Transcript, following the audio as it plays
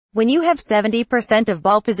When you have 70% of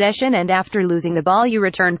ball possession and after losing the ball you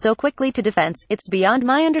return so quickly to defense, it's beyond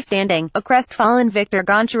my understanding. A crestfallen Viktor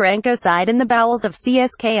Goncharenko sighed in the bowels of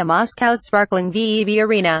CSKA Moscow's sparkling VEB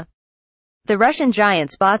Arena. The Russian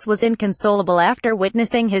Giants boss was inconsolable after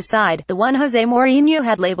witnessing his side, the one Jose Mourinho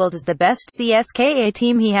had labeled as the best CSKA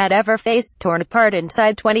team he had ever faced, torn apart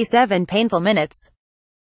inside 27 painful minutes.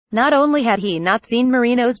 Not only had he not seen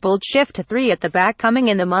Mourinho's bold shift to 3 at the back coming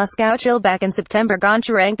in the Moscow chill back in September,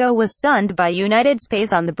 Goncharenko was stunned by United's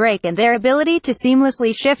pace on the break and their ability to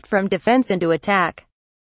seamlessly shift from defense into attack.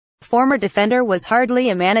 Former defender was hardly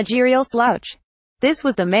a managerial slouch. This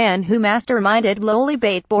was the man who masterminded lowly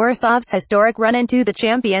Bate Borisov's historic run into the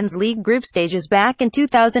Champions League group stages back in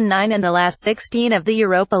 2009 and the last 16 of the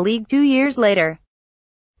Europa League 2 years later.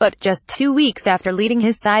 But just 2 weeks after leading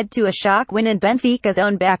his side to a shock win in Benfica's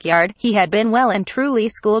own backyard, he had been well and truly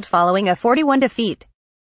schooled following a 4-1 defeat.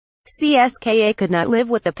 CSKA could not live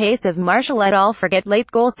with the pace of Martial at all. Forget late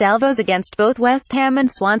goal salvos against both West Ham and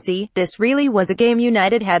Swansea. This really was a game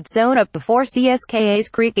United had sewn up before CSKA's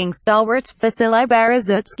creaking stalwarts Vasily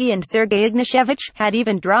Baraszewski and Sergei Ignashevich had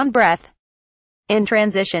even drawn breath. In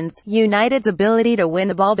transitions, United's ability to win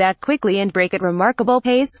the ball back quickly and break at remarkable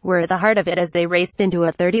pace were at the heart of it as they raced into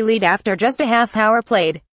a 30 lead after just a half-hour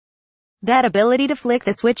played. That ability to flick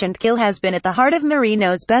the switch and kill has been at the heart of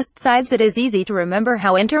Mourinho's best sides. It is easy to remember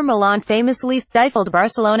how Inter Milan famously stifled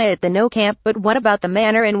Barcelona at the Nou Camp, but what about the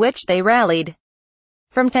manner in which they rallied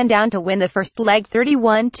from 10 down to win the first leg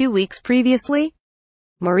 3-1 2 weeks previously?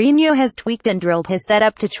 Mourinho has tweaked and drilled his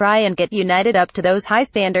setup to try and get United up to those high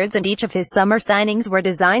standards, and each of his summer signings were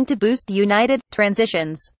designed to boost United's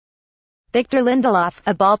transitions. Victor Lindelof,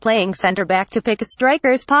 a ball-playing centre-back to pick a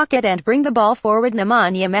striker's pocket and bring the ball forward.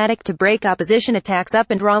 Nemanja Matic to break opposition attacks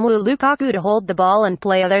up, and Romelu Lukaku to hold the ball and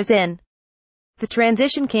play others in. The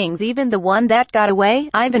transition kings, even the one that got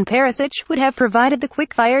away, Ivan Perisic, would have provided the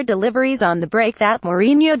quick-fire deliveries on the break that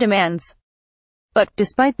Mourinho demands. But,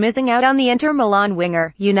 despite missing out on the Inter Milan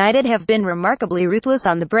winger, United have been remarkably ruthless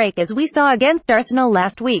on the break, as we saw against Arsenal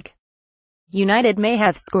last week. United may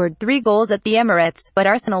have scored 3 goals at the Emirates, but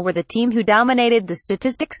Arsenal were the team who dominated the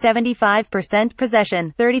statistic: 75%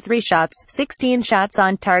 possession, 33 shots, 16 shots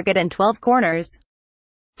on target and 12 corners.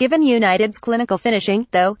 Given United's clinical finishing,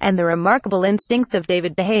 though, and the remarkable instincts of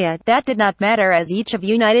David De Gea, that did not matter, as each of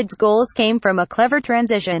United's goals came from a clever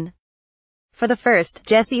transition. For the first,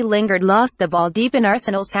 Jesse Lingard lost the ball deep in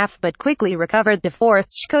Arsenal's half but quickly recovered to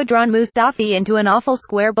force Shkodran Mustafi into an awful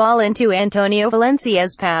square ball into Antonio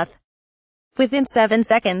Valencia's path. Within 7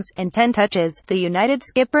 seconds, and 10 touches, the United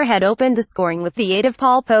skipper had opened the scoring with the aid of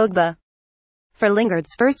Paul Pogba. For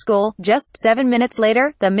Lingard's first goal, just 7 minutes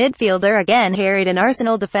later, the midfielder again harried an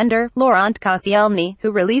Arsenal defender, Laurent Koscielny,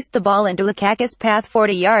 who released the ball into Lukaku's path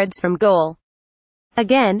 40 yards from goal.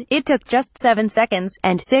 Again, it took just 7 seconds,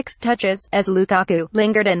 and 6 touches, as Lukaku,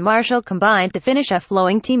 Lingard and Martial combined to finish a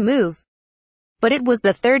flowing team move. But it was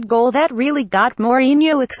the third goal that really got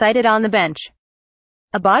Mourinho excited on the bench.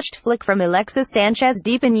 A botched flick from Alexis Sanchez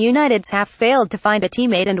deep in United's half failed to find a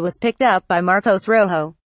teammate and was picked up by Marcos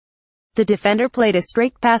Rojo. The defender played a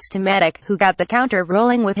straight pass to Matic, who got the counter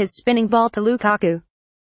rolling with his spinning ball to Lukaku.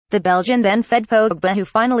 The Belgian then fed Pogba, who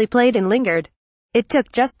finally played in Lingard. It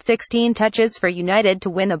took just 16 touches for United to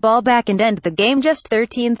win the ball back and end the game just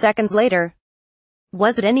 13 seconds later.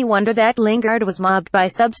 Was it any wonder that Lingard was mobbed by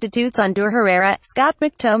substitutes Ander Herrera, Scott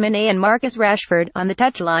McTominay and Marcus Rashford on the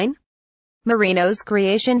touchline? Mourinho's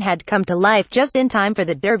creation had come to life just in time for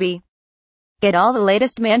the derby. Get all the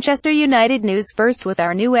latest Manchester United news first with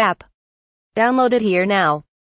our new app. Download it here now.